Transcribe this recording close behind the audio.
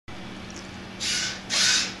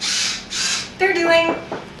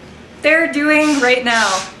they're doing right now.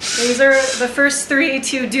 These are the first three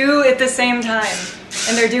to do at the same time.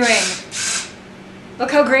 And they're doing.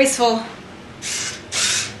 Look how graceful.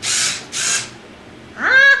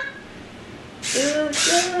 Ah!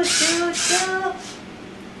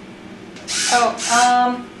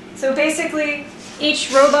 Oh, so basically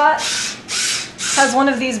each robot has one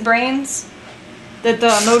of these brains that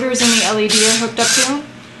the motors in the LED are hooked up to.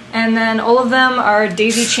 And then all of them are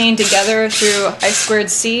daisy chained together through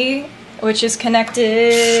I2C, which is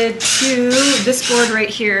connected to this board right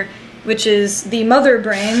here, which is the mother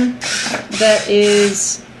brain that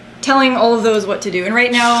is telling all of those what to do. And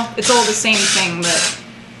right now, it's all the same thing, but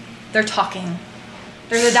they're talking.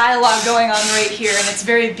 There's a dialogue going on right here, and it's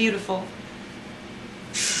very beautiful.